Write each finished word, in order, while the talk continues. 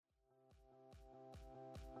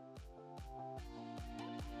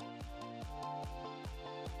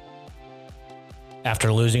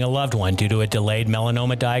After losing a loved one due to a delayed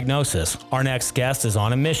melanoma diagnosis, our next guest is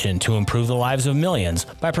on a mission to improve the lives of millions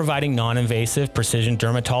by providing non-invasive precision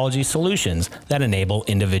dermatology solutions that enable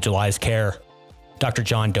individualized care. Dr.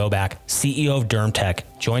 John Dobak, CEO of DermTech,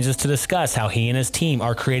 joins us to discuss how he and his team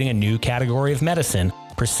are creating a new category of medicine,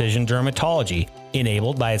 precision dermatology,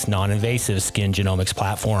 enabled by its non-invasive skin genomics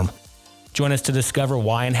platform. Join us to discover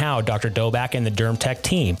why and how Dr. Dobak and the DermTech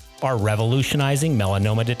team are revolutionizing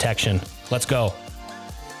melanoma detection. Let's go.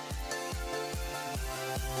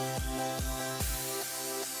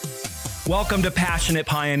 Welcome to Passionate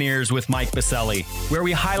Pioneers with Mike Biselli, where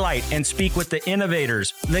we highlight and speak with the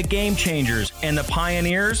innovators, the game changers, and the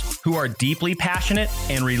pioneers who are deeply passionate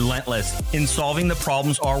and relentless in solving the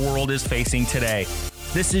problems our world is facing today.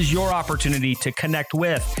 This is your opportunity to connect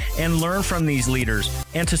with and learn from these leaders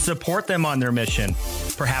and to support them on their mission.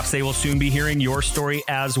 Perhaps they will soon be hearing your story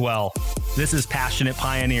as well. This is Passionate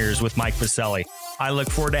Pioneers with Mike Biselli. I look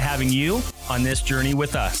forward to having you on this journey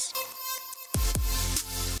with us.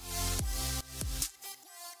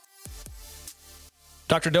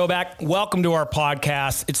 Dr. Dobak, welcome to our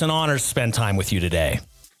podcast. It's an honor to spend time with you today.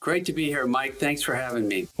 Great to be here, Mike. Thanks for having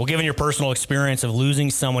me. Well, given your personal experience of losing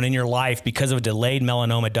someone in your life because of a delayed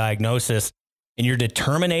melanoma diagnosis and your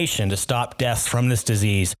determination to stop deaths from this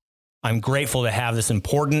disease, I'm grateful to have this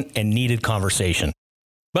important and needed conversation.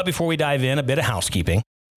 But before we dive in, a bit of housekeeping.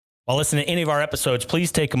 While listening to any of our episodes,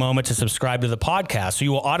 please take a moment to subscribe to the podcast so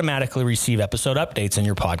you will automatically receive episode updates in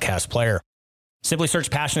your podcast player. Simply search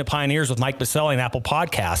Passionate Pioneers with Mike Biselli on Apple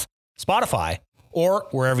Podcasts, Spotify, or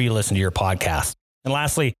wherever you listen to your podcast. And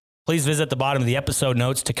lastly, please visit the bottom of the episode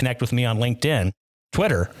notes to connect with me on LinkedIn,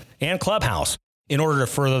 Twitter, and Clubhouse in order to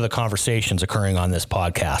further the conversations occurring on this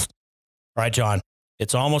podcast. All right, John,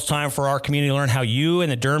 it's almost time for our community to learn how you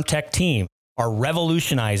and the DermTech team are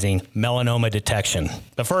revolutionizing melanoma detection.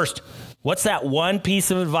 But first, what's that one piece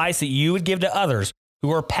of advice that you would give to others who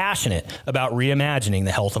are passionate about reimagining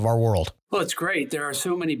the health of our world? Well, it's great. There are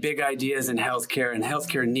so many big ideas in healthcare, and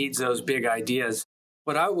healthcare needs those big ideas.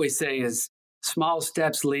 What I always say is small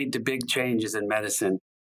steps lead to big changes in medicine.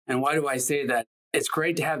 And why do I say that? It's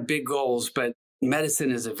great to have big goals, but medicine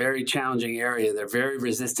is a very challenging area. They're very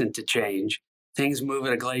resistant to change. Things move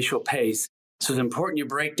at a glacial pace. So it's important you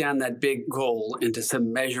break down that big goal into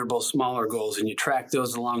some measurable, smaller goals, and you track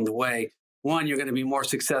those along the way. One, you're going to be more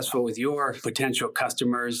successful with your potential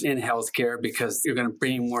customers in healthcare because you're going to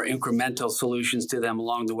bring more incremental solutions to them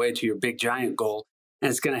along the way to your big, giant goal. And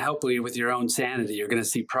it's going to help you with your own sanity. You're going to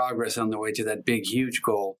see progress on the way to that big, huge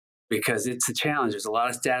goal because it's a challenge. There's a lot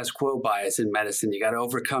of status quo bias in medicine. You got to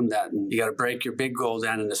overcome that. And you got to break your big goal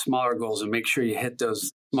down into smaller goals and make sure you hit those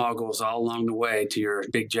small goals all along the way to your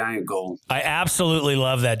big, giant goal. I absolutely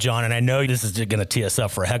love that, John. And I know this is going to tee us up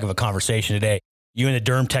for a heck of a conversation today. You and the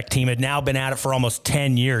DermTech team have now been at it for almost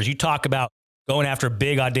 10 years. You talk about going after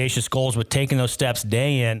big, audacious goals, but taking those steps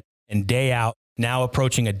day in and day out, now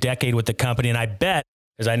approaching a decade with the company. And I bet,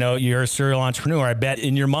 because I know you're a serial entrepreneur, I bet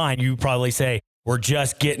in your mind, you probably say, we're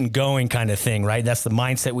just getting going kind of thing, right? That's the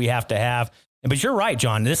mindset we have to have. But you're right,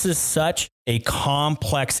 John. This is such a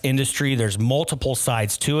complex industry. There's multiple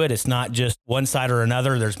sides to it. It's not just one side or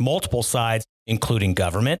another. There's multiple sides, including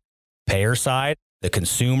government, payer side, the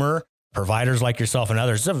consumer, providers like yourself and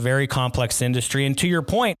others. It's a very complex industry. And to your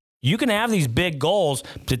point, you can have these big goals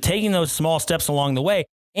to taking those small steps along the way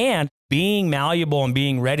and being malleable and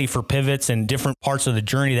being ready for pivots and different parts of the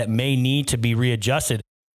journey that may need to be readjusted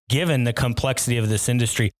given the complexity of this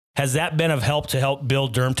industry. Has that been of help to help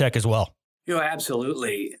build DermTech as well?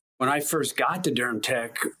 Absolutely. When I first got to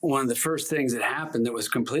DermTech, one of the first things that happened that was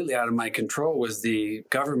completely out of my control was the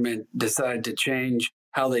government decided to change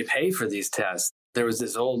how they pay for these tests. There was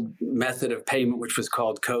this old method of payment, which was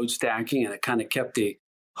called code stacking, and it kind of kept the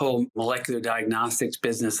whole molecular diagnostics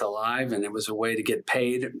business alive. And it was a way to get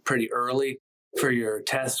paid pretty early for your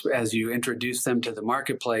tests as you introduce them to the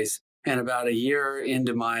marketplace. And about a year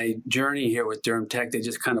into my journey here with DermTech, they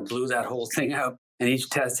just kind of blew that whole thing up. And each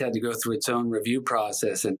test had to go through its own review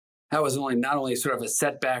process. And that was not only sort of a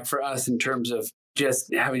setback for us in terms of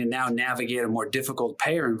just having to now navigate a more difficult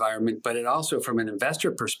payer environment, but it also from an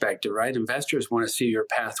investor perspective, right? Investors want to see your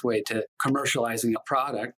pathway to commercializing a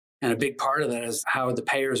product. And a big part of that is how the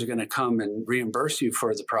payers are going to come and reimburse you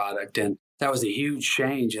for the product. And that was a huge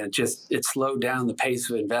change. And it slowed down the pace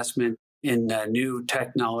of investment in new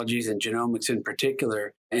technologies and genomics in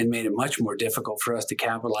particular, and made it much more difficult for us to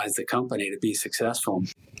capitalize the company to be successful.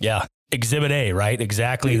 Yeah. Exhibit A, right?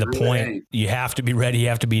 Exactly the point. You have to be ready. You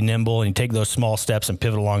have to be nimble and you take those small steps and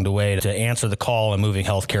pivot along the way to answer the call and moving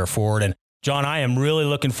healthcare forward. And John, I am really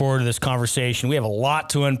looking forward to this conversation. We have a lot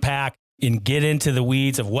to unpack. and get into the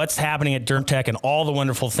weeds of what's happening at DermTech and all the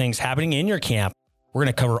wonderful things happening in your camp. We're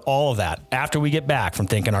going to cover all of that after we get back from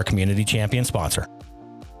thanking our community champion sponsor.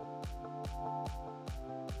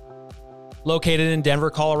 Located in Denver,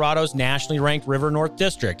 Colorado's nationally ranked River North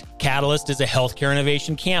District, Catalyst is a healthcare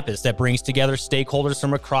innovation campus that brings together stakeholders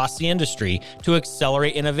from across the industry to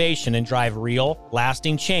accelerate innovation and drive real,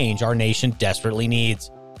 lasting change our nation desperately needs.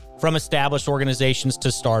 From established organizations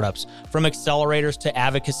to startups, from accelerators to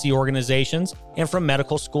advocacy organizations, and from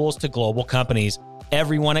medical schools to global companies,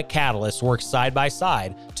 everyone at Catalyst works side by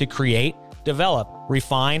side to create, develop,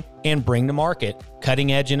 refine, and bring to market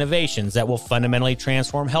cutting-edge innovations that will fundamentally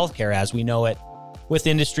transform healthcare as we know it. With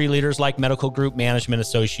industry leaders like Medical Group Management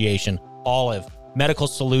Association, Olive, Medical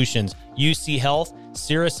Solutions, UC Health,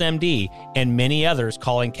 CirrusMD, and many others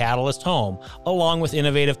calling Catalyst home, along with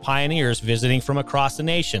innovative pioneers visiting from across the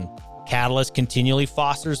nation, Catalyst continually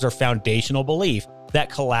fosters their foundational belief that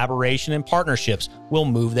collaboration and partnerships will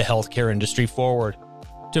move the healthcare industry forward.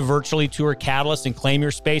 To virtually tour Catalyst and claim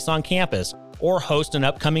your space on campus or host an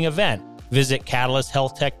upcoming event, visit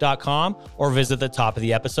catalysthealthtech.com or visit the top of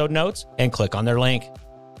the episode notes and click on their link.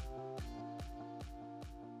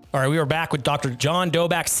 All right, we are back with Dr. John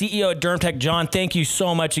Dobak, CEO at DermTech. John, thank you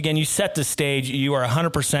so much. Again, you set the stage. You are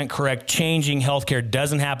 100% correct. Changing healthcare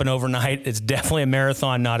doesn't happen overnight. It's definitely a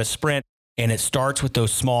marathon, not a sprint. And it starts with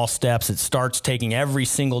those small steps. It starts taking every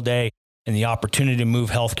single day and the opportunity to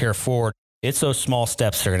move healthcare forward. It's those small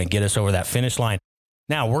steps that are going to get us over that finish line.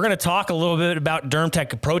 Now, we're going to talk a little bit about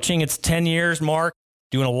DermTech approaching its 10 years mark,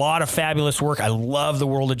 doing a lot of fabulous work. I love the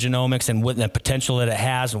world of genomics and what the potential that it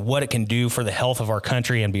has and what it can do for the health of our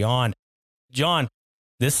country and beyond. John,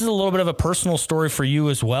 this is a little bit of a personal story for you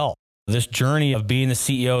as well. This journey of being the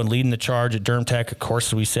CEO and leading the charge at DermTech, of course,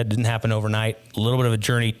 as we said, didn't happen overnight. A little bit of a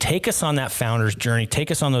journey. Take us on that founder's journey.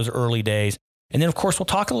 Take us on those early days. And then, of course, we'll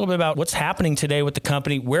talk a little bit about what's happening today with the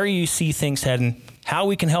company, where you see things heading, how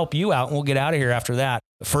we can help you out, and we'll get out of here after that.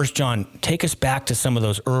 But first, John, take us back to some of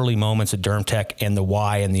those early moments at DermTech and the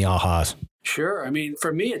why and the ahas. Sure. I mean,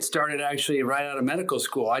 for me, it started actually right out of medical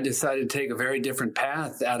school. I decided to take a very different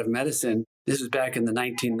path out of medicine. This was back in the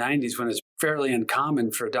 1990s when it was fairly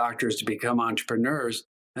uncommon for doctors to become entrepreneurs,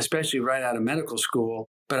 especially right out of medical school.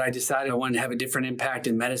 But I decided I wanted to have a different impact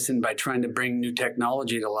in medicine by trying to bring new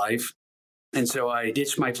technology to life. And so I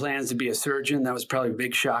ditched my plans to be a surgeon. That was probably a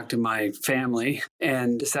big shock to my family,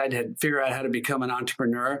 and decided to figure out how to become an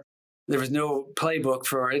entrepreneur. There was no playbook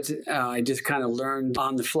for it. I just kind of learned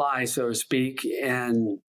on the fly, so to speak,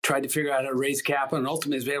 and tried to figure out how to raise capital, and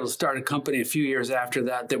ultimately was able to start a company a few years after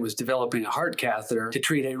that was developing a heart catheter to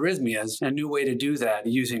treat arrhythmias, a new way to do that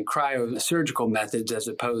using cryosurgical methods as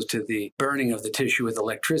opposed to the burning of the tissue with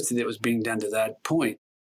electricity that was being done to that point.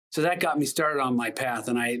 So that got me started on my path,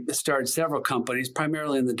 and I started several companies,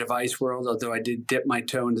 primarily in the device world, although I did dip my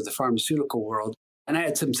toe into the pharmaceutical world. And I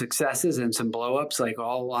had some successes and some blow-ups, like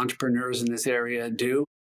all entrepreneurs in this area do.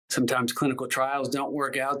 Sometimes clinical trials don't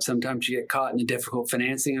work out. Sometimes you get caught in a difficult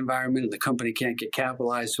financing environment and the company can't get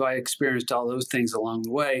capitalized. So I experienced all those things along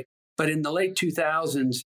the way. But in the late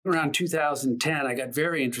 2000s, around 2010, I got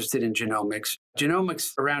very interested in genomics.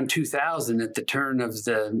 Genomics around 2000, at the turn of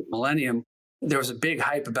the millennium, there was a big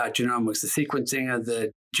hype about genomics, the sequencing of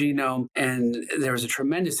the genome, and there was a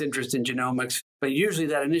tremendous interest in genomics. But usually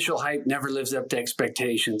that initial hype never lives up to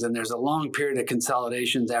expectations, and there's a long period of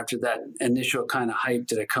consolidations after that initial kind of hype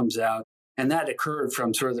that it comes out. And that occurred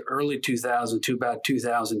from sort of the early 2000s to about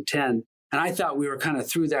 2010. And I thought we were kind of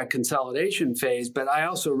through that consolidation phase, but I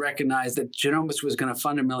also recognized that genomics was going to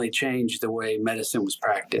fundamentally change the way medicine was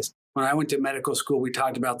practiced. When I went to medical school, we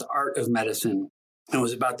talked about the art of medicine. It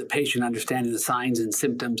was about the patient understanding the signs and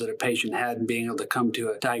symptoms that a patient had and being able to come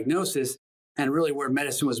to a diagnosis. And really where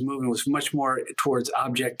medicine was moving was much more towards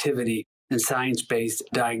objectivity and science-based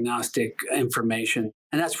diagnostic information.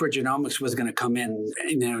 And that's where genomics was going to come in.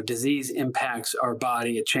 Disease impacts our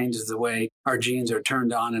body. It changes the way our genes are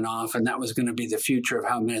turned on and off. And that was going to be the future of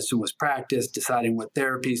how medicine was practiced, deciding what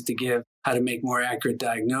therapies to give, how to make more accurate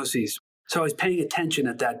diagnoses. So I was paying attention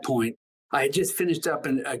at that point. I had just finished up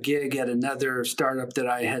a gig at another startup that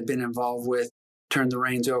I had been involved with, turned the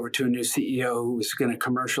reins over to a new CEO who was going to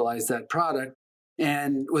commercialize that product,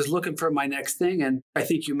 and was looking for my next thing. And I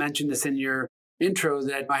think you mentioned this in your intro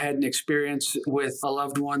that I had an experience with a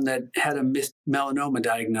loved one that had a missed melanoma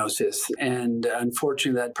diagnosis. And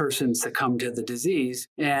unfortunately, that person succumbed to the disease.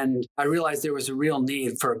 And I realized there was a real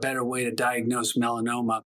need for a better way to diagnose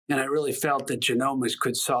melanoma. And I really felt that genomics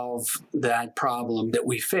could solve that problem that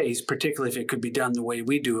we face, particularly if it could be done the way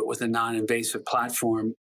we do it with a non-invasive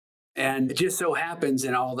platform. And it just so happens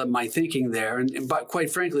in all of my thinking there, but quite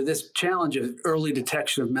frankly, this challenge of early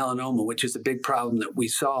detection of melanoma, which is a big problem that we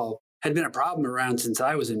solve, had been a problem around since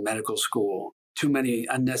I was in medical school. Too many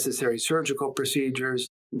unnecessary surgical procedures,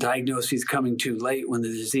 diagnoses coming too late when the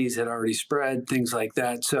disease had already spread, things like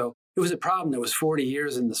that. So it was a problem that was 40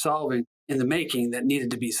 years in the making that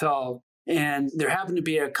needed to be solved. And there happened to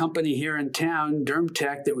be a company here in town,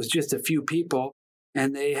 DermTech, that was just a few people,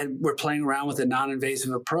 and were playing around with a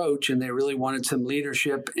non-invasive approach, and they really wanted some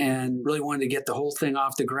leadership and really wanted to get the whole thing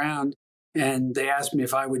off the ground. And they asked me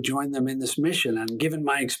if I would join them in this mission. And given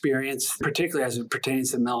my experience, particularly as it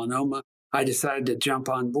pertains to melanoma, I decided to jump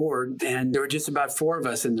on board. And there were just about 4 of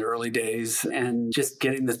us in the early days, and just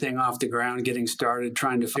getting the thing off the ground, getting started,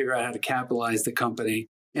 trying to figure out how to capitalize the company.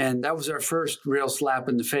 And that was our first real slap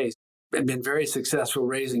in the face. I've been very successful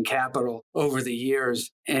raising capital over the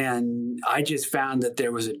years. And I just found that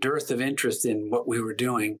there was a dearth of interest in what we were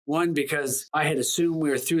doing. One, because I had assumed we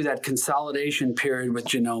were through that consolidation period with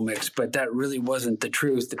genomics, but that really wasn't the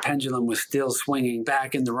truth. The pendulum was still swinging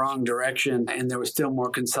back in the wrong direction, and there was still more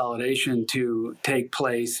consolidation to take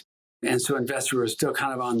place. And so investors were still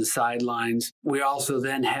kind of on the sidelines. We also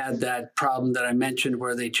then had that problem that I mentioned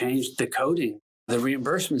where they changed the coding, the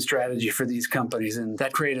reimbursement strategy for these companies. And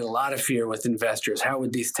that created a lot of fear with investors. How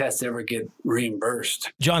would these tests ever get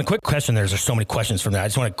reimbursed? John, quick question. There's so many questions from that. I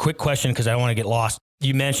just want a quick question because I don't want to get lost.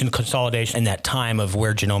 You mentioned consolidation and that time of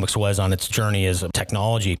where genomics was on its journey as a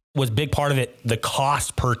technology. Was a big part of it the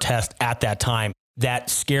cost per test at that time that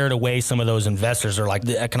scared away some of those investors, or like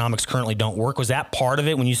the economics currently don't work? Was that part of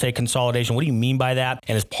it when you say consolidation? What do you mean by that?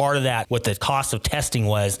 And as part of that, what the cost of testing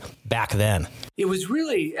was back then? It was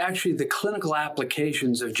really actually the clinical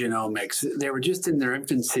applications of genomics. They were just in their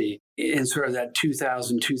infancy in sort of that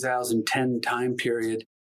 2000, 2010 time period.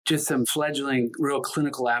 Just some fledgling real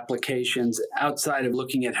clinical applications outside of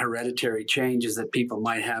looking at hereditary changes that people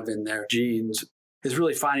might have in their genes. Is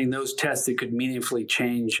really finding those tests that could meaningfully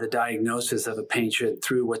change the diagnosis of a patient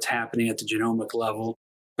through what's happening at the genomic level.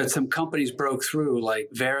 But some companies broke through, like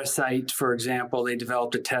Veracyte, for example. They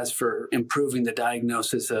developed a test for improving the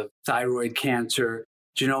diagnosis of thyroid cancer.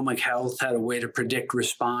 Genomic Health had a way to predict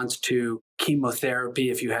response to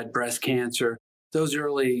chemotherapy if you had breast cancer. Those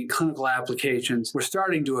early clinical applications were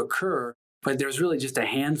starting to occur, but there's really just a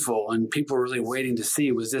handful, and people were really waiting to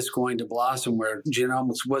see, was this going to blossom where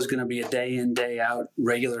genomics was going to be a day in, day out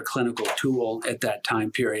regular clinical tool at that time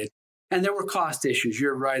period. And there were cost issues.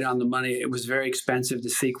 You're right on the money. It was very expensive to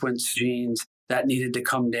sequence genes. That needed to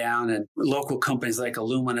come down. And local companies like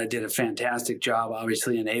Illumina did a fantastic job,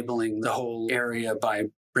 obviously enabling the whole area by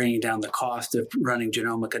bringing down the cost of running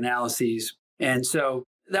genomic analyses. And so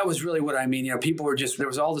that was really what I mean. People were there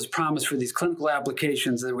was all this promise for these clinical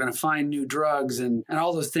applications. They were going to find new drugs, and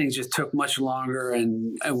all those things just took much longer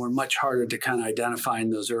and were much harder to kind of identify in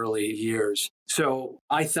those early years. So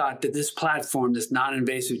I thought that this platform, this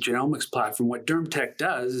non-invasive genomics platform, what DermTech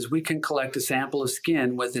does is we can collect a sample of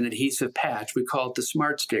skin with an adhesive patch. We call it the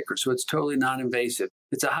Smart Sticker. So it's totally non-invasive.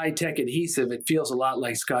 It's a high-tech adhesive. It feels a lot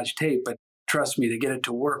like Scotch tape, but trust me, to get it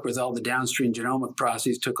to work with all the downstream genomic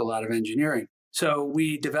processes took a lot of engineering. So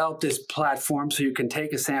we developed this platform so you can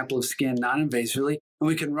take a sample of skin non-invasively, and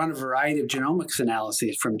we can run a variety of genomics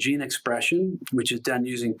analyses from gene expression, which is done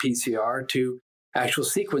using PCR, to actual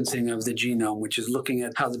sequencing of the genome, which is looking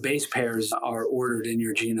at how the base pairs are ordered in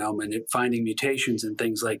your genome and finding mutations and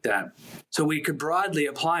things like that. So we could broadly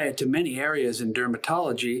apply it to many areas in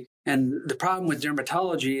dermatology. And the problem with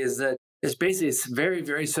dermatology is that it's very,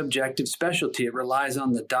 very subjective specialty. It relies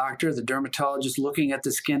on the doctor, the dermatologist, looking at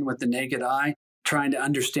the skin with the naked eye, trying to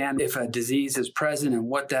understand if a disease is present and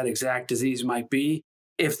what that exact disease might be.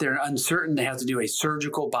 If they're uncertain, they have to do a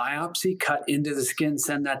surgical biopsy, cut into the skin,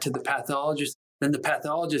 send that to the pathologist. Then the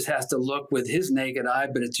pathologist has to look with his naked eye,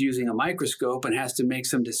 but it's using a microscope, and has to make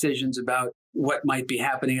some decisions about what might be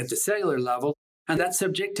happening at the cellular level. And that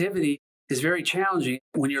subjectivity is very challenging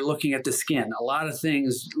when you're looking at the skin. A lot of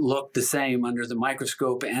things look the same under the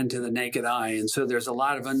microscope and to the naked eye. And so there's a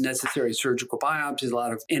lot of unnecessary surgical biopsies, a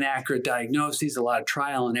lot of inaccurate diagnoses, a lot of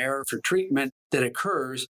trial and error for treatment that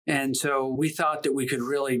occurs. And so we thought that we could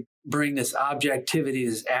really bring this objectivity,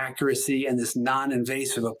 this accuracy, and this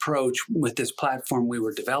non-invasive approach with this platform we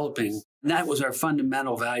were developing. And that was our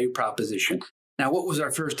fundamental value proposition. Now, what was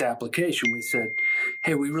our first application? We said,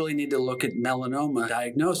 hey, we really need to look at melanoma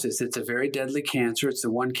diagnosis. It's a very deadly cancer. It's the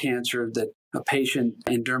one cancer that a patient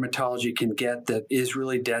in dermatology can get that is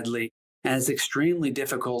really deadly, and it's extremely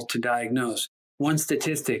difficult to diagnose. One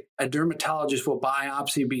statistic, a dermatologist will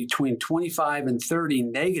biopsy between 25 and 30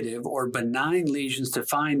 negative or benign lesions to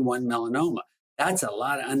find one melanoma. That's a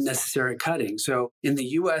lot of unnecessary cutting. So in the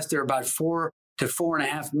US, there are about 4 to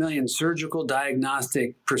 4.5 million surgical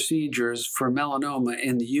diagnostic procedures for melanoma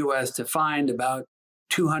in the US to find about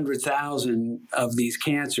 200,000 of these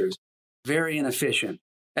cancers. Very inefficient.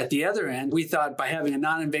 At the other end, we thought by having a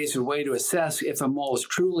non-invasive way to assess if a mole is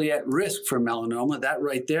truly at risk for melanoma, that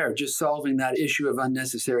right there, just solving that issue of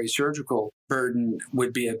unnecessary surgical burden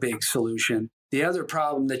would be a big solution. The other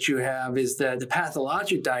problem that you have is that the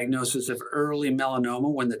pathologic diagnosis of early melanoma,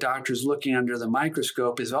 when the doctor's looking under the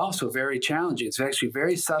microscope, is also very challenging. It's actually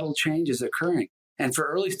very subtle changes occurring. And for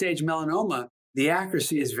early stage melanoma, the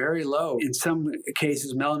accuracy is very low. In some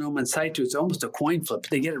cases, melanoma in situ, it's almost a coin flip.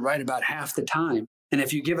 They get it right about half the time. And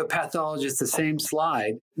if you give a pathologist the same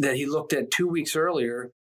slide that he looked at 2 weeks earlier,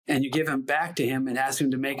 and you give him back to him and ask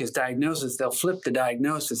him to make his diagnosis, they'll flip the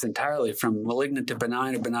diagnosis entirely from malignant to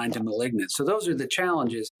benign or benign to malignant. So those are the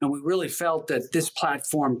challenges. And we really felt that this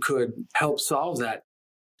platform could help solve that.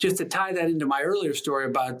 Just to tie that into my earlier story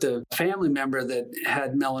about the family member that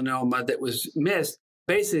had melanoma that was missed,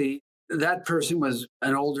 basically that person was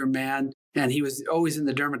an older man, and he was always in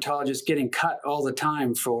the dermatologist getting cut all the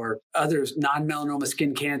time for other non-melanoma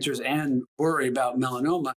skin cancers and worry about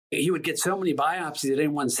melanoma. He would get so many biopsies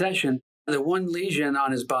in one session. The one lesion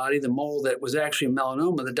on his body, the mole that was actually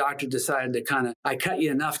melanoma, the doctor decided to I cut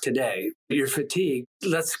you enough today. You're fatigued.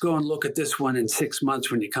 Let's go and look at this one in 6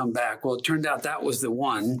 months when you come back. Well, it turned out that was the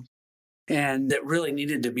one, and that really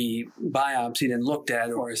needed to be biopsied and looked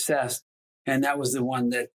at or assessed. And that was the one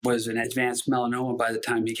that was an advanced melanoma by the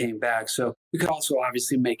time he came back. So we could also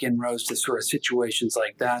obviously make inroads to sort of situations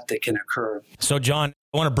like that can occur. So, John,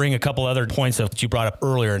 I want to bring a couple other points that you brought up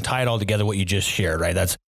earlier and tie it all together what you just shared, right?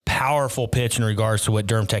 That's powerful pitch in regards to what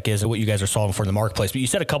DermTech is and what you guys are solving for in the marketplace. But you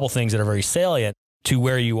said a couple things that are very salient to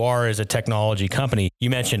where you are as a technology company. You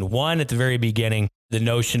mentioned one at the very beginning, the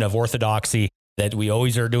notion of orthodoxy, that we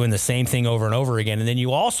always are doing the same thing over and over again. And then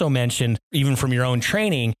you also mentioned, even from your own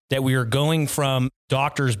training, that we are going from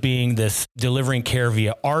doctors being this delivering care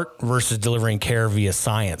via art versus delivering care via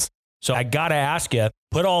science. So I got to ask you,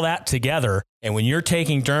 put all that together. And when you're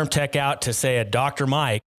taking DermTech out to, say, a Dr.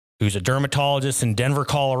 Mike, who's a dermatologist in Denver,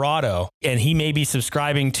 Colorado, and he may be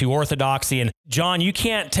subscribing to orthodoxy. And John, you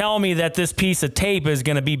can't tell me that this piece of tape is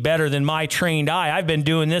going to be better than my trained eye. I've been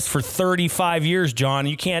doing this for 35 years, John.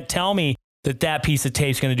 You can't tell me that piece of tape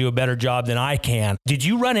is going to do a better job than I can. Did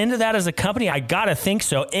you run into that as a company? I got to think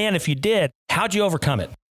so. And if you did, how'd you overcome it?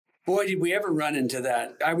 Boy, did we ever run into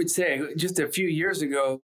that. I would say just a few years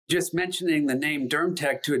ago, just mentioning the name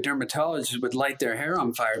DermTech to a dermatologist would light their hair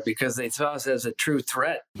on fire because they saw us as a true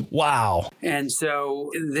threat. Wow. And so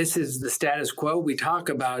this is the status quo we talk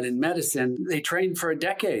about in medicine. They train for a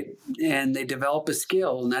decade and they develop a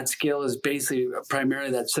skill. And that skill is basically primarily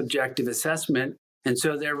that subjective assessment. And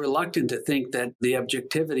so they're reluctant to think that the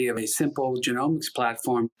objectivity of a simple genomics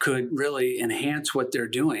platform could really enhance what they're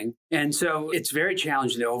doing. And so it's very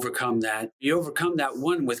challenging to overcome that. You overcome that,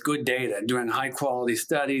 one, with good data, doing high quality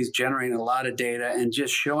studies, generating a lot of data, and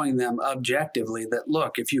just showing them objectively that,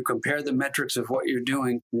 look, if you compare the metrics of what you're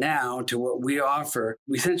doing now to what we offer,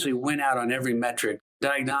 we essentially win out on every metric.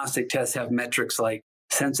 Diagnostic tests have metrics like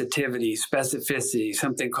sensitivity, specificity,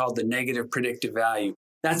 something called the negative predictive value.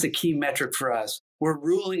 That's a key metric for us. We're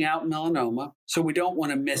ruling out melanoma, so we don't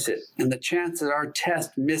want to miss it. And the chance that our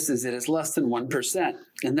test misses it is less than 1%.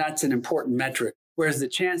 And that's an important metric. Whereas the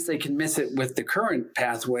chance they can miss it with the current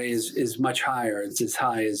pathway is much higher. It's as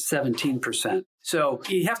high as 17%. So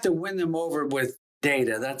you have to win them over with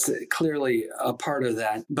data. That's clearly a part of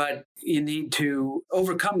that. But you need to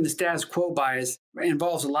overcome the status quo bias. It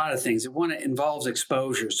involves a lot of things. One, it involves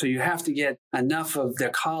exposure. So you have to get enough of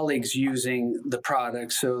their colleagues using the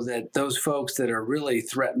product so that those folks that are really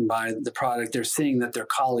threatened by the product, they're seeing that their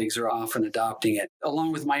colleagues are often adopting it.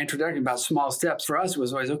 Along with my introduction about small steps, for us, it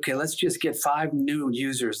was always, okay, let's just get 5 new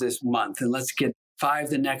users this month, and let's get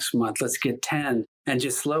 5 the next month. Let's get 10. And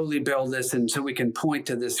just slowly build this, and so we can point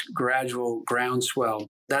to this gradual groundswell.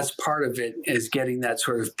 That's part of it, is getting that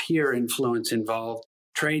sort of peer influence involved.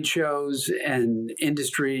 Trade shows and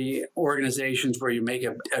industry organizations where you make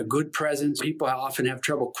a good presence. People often have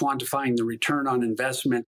trouble quantifying the return on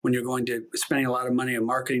investment when you're going to spending a lot of money on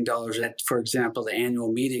marketing dollars at, for example, the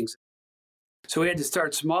annual meetings. So we had to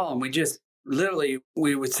start small, and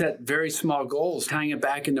we would set very small goals. Tying it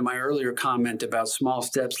back into my earlier comment about small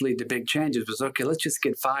steps lead to big changes was, okay, let's just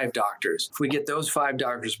get 5 doctors. If we get those 5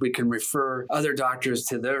 doctors, we can refer other doctors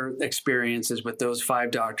to their experiences with those 5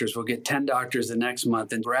 doctors. We'll get 10 doctors the next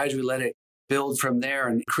month and gradually let it build from there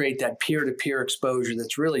and create that peer-to-peer exposure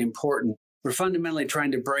that's really important. We're fundamentally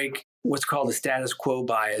trying to break what's called a status quo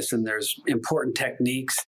bias, and there's important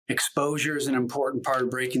techniques Exposure is an important part of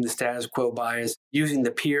breaking the status quo bias. Using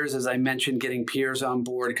the peers, as I mentioned, getting peers on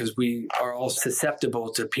board because we are all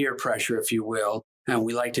susceptible to peer pressure, if you will. And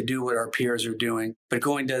we like to do what our peers are doing. But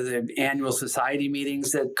going to the annual society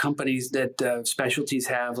meetings that companies, that specialties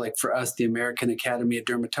have, like for us, the American Academy of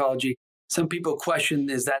Dermatology, some people question,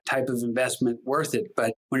 is that type of investment worth it?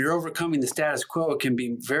 But when you're overcoming the status quo, it can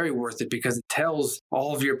be very worth it because it tells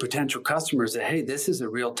all of your potential customers that, hey, this is a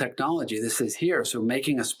real technology. This is here. So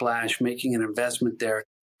making a splash, making an investment there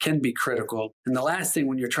can be critical. And the last thing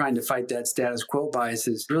when you're trying to fight that status quo bias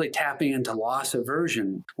is really tapping into loss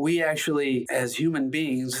aversion. We actually, as human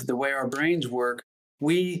beings, the way our brains work,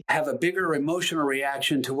 we have a bigger emotional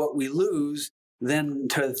reaction to what we lose than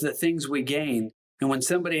to the things we gain. And when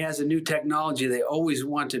somebody has a new technology, they always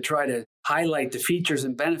want to try to highlight the features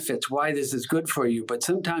and benefits, why this is good for you. But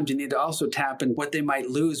sometimes you need to also tap in what they might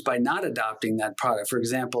lose by not adopting that product. For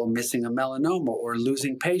example, missing a melanoma or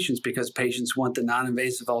losing patients because patients want the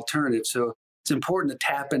non-invasive alternative. So it's important to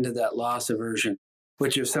tap into that loss aversion,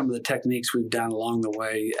 which are some of the techniques we've done along the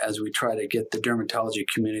way as we try to get the dermatology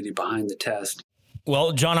community behind the test.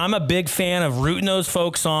 Well, John, I'm a big fan of rooting those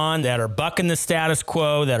folks on that are bucking the status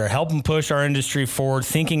quo, that are helping push our industry forward,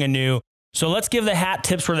 thinking anew. So let's give the hat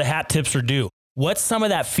tips where the hat tips are due. What's some of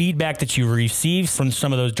that feedback that you received from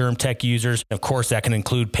some of those DermTech users? Of course, that can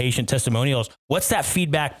include patient testimonials. What's that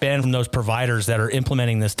feedback been from those providers that are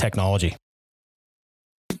implementing this technology?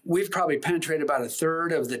 We've probably penetrated about a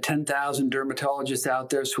third of the 10,000 dermatologists out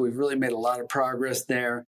there, so we've really made a lot of progress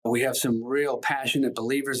there. We have some real passionate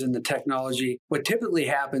believers in the technology. What typically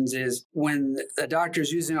happens is when a doctor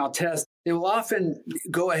is using our test, they will often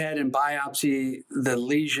go ahead and biopsy the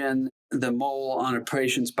lesion, the mole on a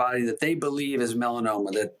patient's body that they believe is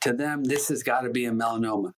melanoma, that to them, this has got to be a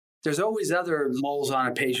melanoma. There's always other moles on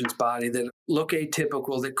a patient's body that look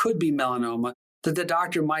atypical, that could be melanoma, that the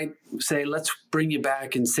doctor might say, let's bring you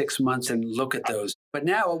back in 6 months and look at those. But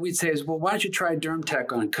now what we'd say is, well, why don't you try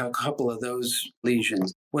DermTech on a couple of those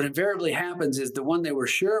lesions? What invariably happens is the one they were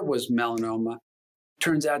sure was melanoma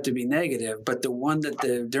turns out to be negative, but the one that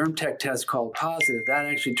the DermTech test called positive, that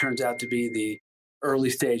actually turns out to be the early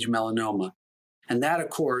stage melanoma. And that, of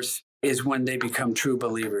course, is when they become true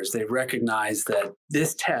believers. They recognize that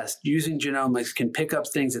this test, using genomics, can pick up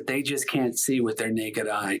things that they just can't see with their naked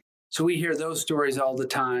eye. So we hear those stories all the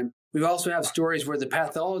time. We also have stories where the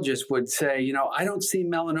pathologist would say, I don't see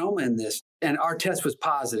melanoma in this. And our test was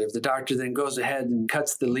positive. The doctor then goes ahead and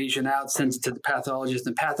cuts the lesion out, sends it to the pathologist.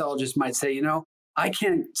 And the pathologist might say, I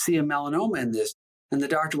can't see a melanoma in this. And the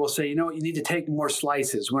doctor will say, you need to take more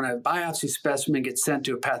slices. When a biopsy specimen gets sent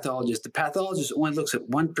to a pathologist, the pathologist only looks at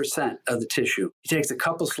 1% of the tissue. He takes a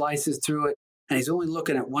couple slices through it, and he's only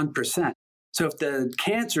looking at 1%. So if the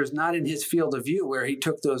cancer is not in his field of view where he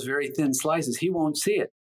took those very thin slices, he won't see it.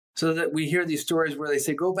 So that we hear these stories where they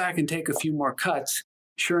say, go back and take a few more cuts.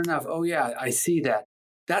 Sure enough, oh yeah, I see that.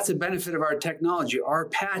 That's a benefit of our technology. Our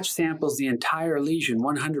patch samples the entire lesion,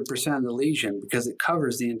 100% of the lesion, because it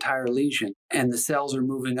covers the entire lesion. And the cells are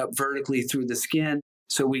moving up vertically through the skin.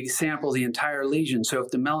 So we sample the entire lesion. So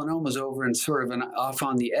if the melanoma is over and sort of off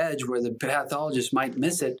on the edge where the pathologist might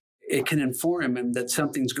miss it, it can inform him that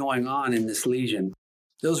something's going on in this lesion.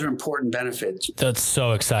 Those are important benefits. That's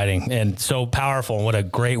so exciting and so powerful. And what a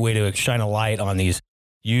great way to shine a light on these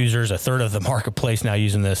users. A third of the marketplace now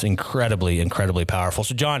using this. Incredibly, incredibly powerful.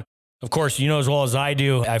 So John, of course, you know as well as I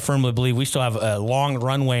do, I firmly believe we still have a long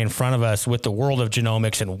runway in front of us with the world of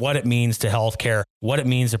genomics and what it means to healthcare, what it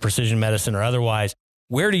means to precision medicine or otherwise.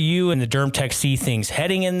 Where do you and the DermTech see things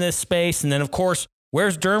heading in this space? And then, of course,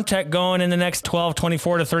 where's DermTech going in the next 12,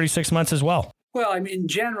 24 to 36 months as well? Well, in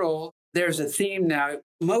general, there's a theme now.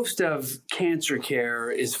 Most of cancer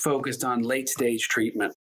care is focused on late-stage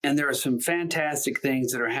treatment. And there are some fantastic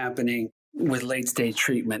things that are happening with late-stage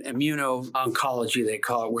treatment. Immuno-oncology, they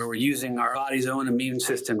call it, where we're using our body's own immune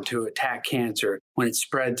system to attack cancer when it's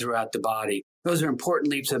spread throughout the body. Those are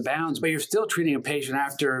important leaps and bounds, but you're still treating a patient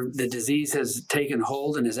after the disease has taken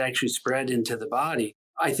hold and has actually spread into the body.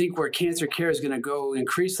 I think where cancer care is going to go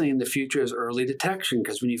increasingly in the future is early detection,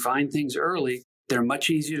 because when you find things early, they're much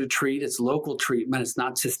easier to treat. It's local treatment. It's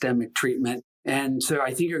not systemic treatment. And so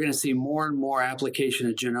I think you're going to see more and more application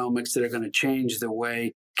of genomics that are going to change the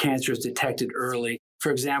way cancer is detected early.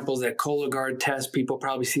 For example, that Cologuard test, people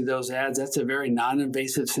probably see those ads. That's a very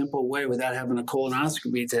non-invasive, simple way without having a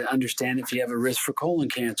colonoscopy to understand if you have a risk for colon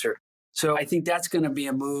cancer. So I think that's going to be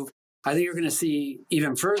a move. I think you're going to see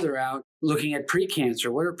even further out looking at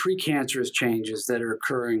precancer. What are precancerous changes that are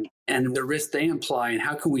occurring and the risk they imply, and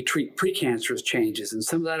how can we treat precancerous changes? And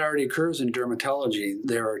some of that already occurs in dermatology.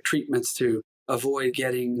 There are treatments to avoid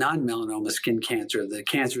getting non-melanoma skin cancer, the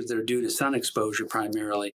cancers that are due to sun exposure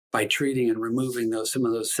primarily, by treating and removing some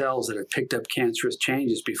of those cells that have picked up cancerous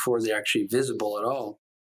changes before they're actually visible at all.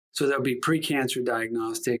 So there'll be pre-cancer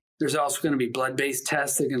diagnostic. There's also going to be blood-based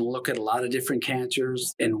tests that are going to look at a lot of different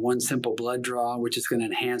cancers in one simple blood draw, which is going to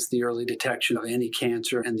enhance the early detection of any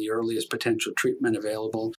cancer and the earliest potential treatment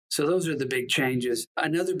available. So those are the big changes.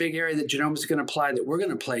 Another big area that genomics is going to apply that we're going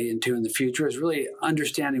to play into in the future is really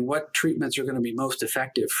understanding what treatments are going to be most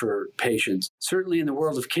effective for patients. Certainly in the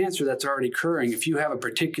world of cancer, that's already occurring. If you have a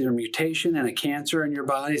particular mutation and a cancer in your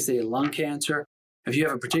body, say lung cancer, if you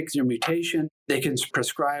have a particular mutation, they can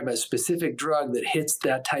prescribe a specific drug that hits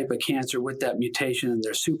that type of cancer with that mutation, and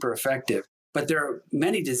they're super effective. But there are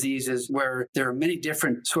many diseases where there are many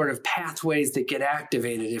different sort of pathways that get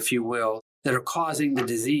activated, if you will, that are causing the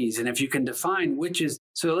disease. And if you can define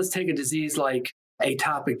so let's take a disease like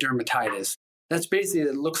atopic dermatitis. That's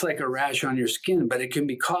basically, it looks like a rash on your skin, but it can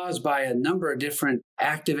be caused by a number of different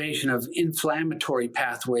activation of inflammatory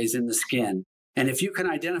pathways in the skin. And if you can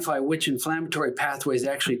identify which inflammatory pathways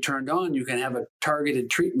actually turned on, you can have a targeted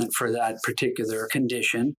treatment for that particular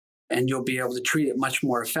condition, and you'll be able to treat it much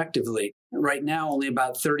more effectively. Right now, only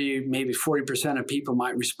about 30, maybe 40% of people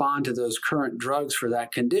might respond to those current drugs for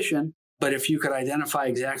that condition. But if you could identify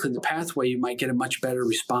exactly the pathway, you might get a much better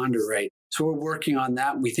responder rate. So we're working on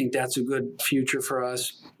that. We think that's a good future for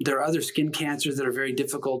us. There are other skin cancers that are very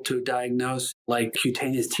difficult to diagnose, like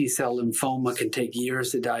cutaneous T-cell lymphoma can take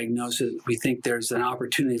years to diagnose it. We think there's an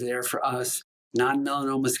opportunity there for us.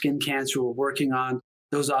 Non-melanoma skin cancer we're working on,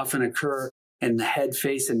 those often occur in the head,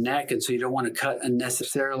 face, and neck, and so you don't want to cut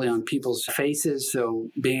unnecessarily on people's faces. So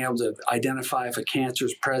being able to identify if a cancer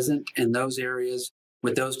is present in those areas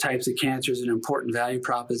with those types of cancers is an important value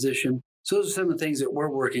proposition. So those are some of the things that we're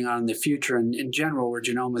working on in the future, and in general, where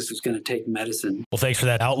genomics is going to take medicine. Well, thanks for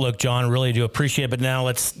that outlook, John. Really do appreciate it. But now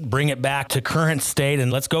let's bring it back to current state,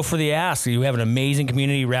 and let's go for the ask. You have an amazing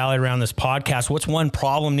community rallied around this podcast. What's one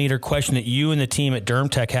problem, need, or question that you and the team at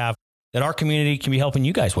DermTech have that our community can be helping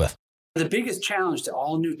you guys with? The biggest challenge to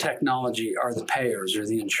all new technology are the payers or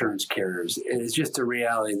the insurance carriers. It's just a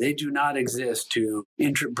reality. They do not exist to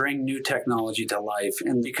bring new technology to life.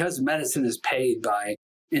 And because medicine is paid by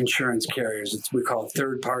insurance carriers, we call it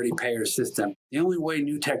third-party payer system. The only way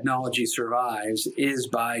new technology survives is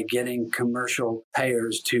by getting commercial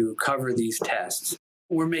payers to cover these tests.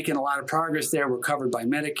 We're making a lot of progress there. We're covered by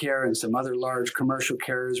Medicare and some other large commercial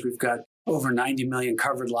carriers. We've got over 90 million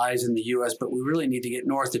covered lives in the U.S., but we really need to get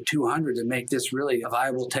north of 200 to make this really a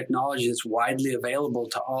viable technology that's widely available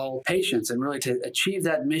to all patients. And really to achieve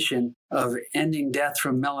that mission of ending death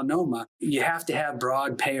from melanoma, you have to have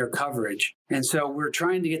broad payer coverage. And so we're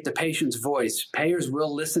trying to get the patient's voice. Payers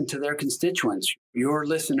will listen to their constituents. Your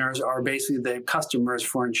listeners are basically the customers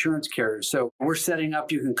for insurance carriers. So we're setting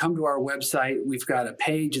up, you can come to our website. We've got a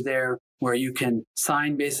page there where you can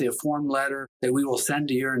sign basically a form letter that we will send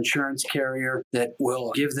to your insurance carrier that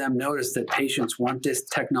will give them notice that patients want this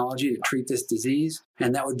technology to treat this disease.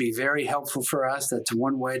 And that would be very helpful for us. That's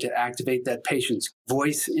one way to activate that patient's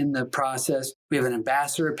voice in the process. We have an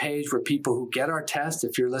ambassador page where people who get our test,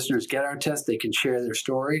 if your listeners get our test, they can share their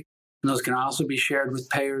story. And those can also be shared with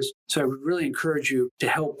payers. So I would really encourage you to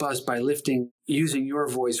help us by using your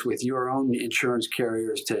voice with your own insurance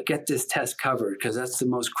carriers to get this test covered, because that's the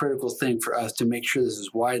most critical thing for us to make sure this is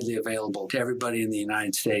widely available to everybody in the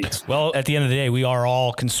United States. Well, at the end of the day, we are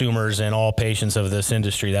all consumers and all patients of this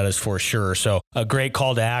industry, that is for sure. So a great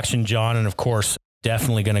call to action, John. And of course,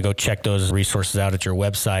 definitely going to go check those resources out at your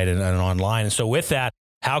website and online. And so with that,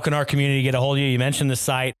 how can our community get a hold of you? You mentioned the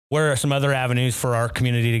site. What are some other avenues for our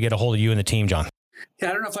community to get a hold of you and the team, John? Yeah,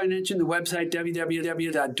 I don't know if I mentioned the website,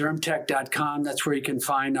 www.dermtech.com. That's where you can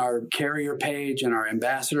find our carrier page and our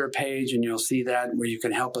ambassador page, and you'll see that where you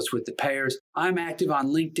can help us with the payers. I'm active on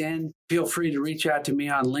LinkedIn. Feel free to reach out to me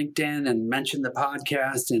on LinkedIn and mention the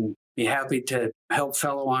podcast, and be happy to help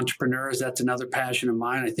fellow entrepreneurs. That's another passion of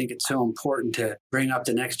mine. I think it's so important to bring up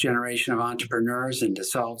the next generation of entrepreneurs and to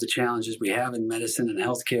solve the challenges we have in medicine and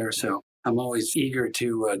healthcare. So I'm always eager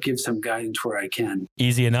to give some guidance where I can.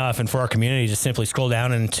 Easy enough. And for our community, just simply scroll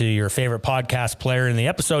down into your favorite podcast player in the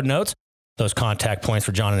episode notes. Those contact points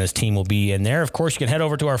for John and his team will be in there. Of course, you can head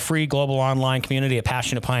over to our free global online community at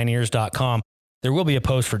passionatepioneers.com. There will be a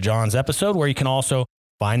post for John's episode where you can also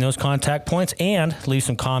find those contact points and leave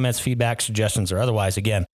some comments, feedback, suggestions, or otherwise,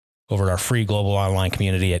 again, over at our free global online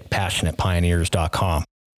community at passionatepioneers.com.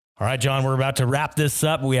 All right, John, we're about to wrap this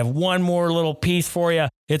up. We have one more little piece for you.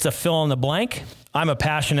 It's a fill in the blank. I'm a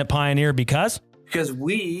passionate pioneer because because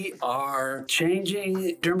we are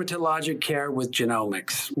changing dermatologic care with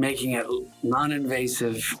genomics, making it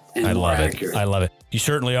non-invasive and more accurate. I love it. You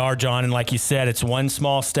certainly are, John. And like you said, it's one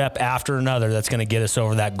small step after another that's going to get us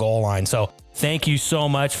over that goal line. So thank you so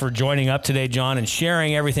much for joining up today, John, and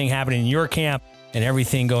sharing everything happening in your camp and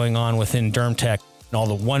everything going on within DermTech and all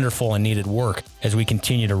the wonderful and needed work as we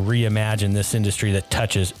continue to reimagine this industry that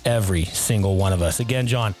touches every single one of us. Again,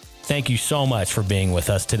 John, thank you so much for being with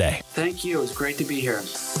us today. Thank you. It was great to be here.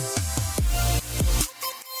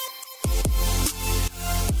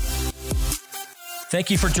 Thank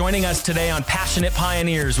you for joining us today on Passionate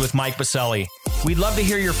Pioneers with Mike Biselli. We'd love to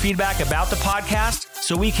hear your feedback about the podcast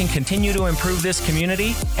so we can continue to improve this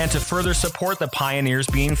community and to further support the pioneers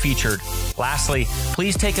being featured. Lastly,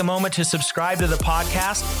 please take a moment to subscribe to the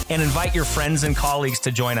podcast and invite your friends and colleagues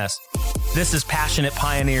to join us. This is Passionate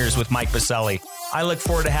Pioneers with Mike Biselli. I look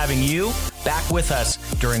forward to having you back with us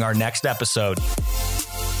during our next episode.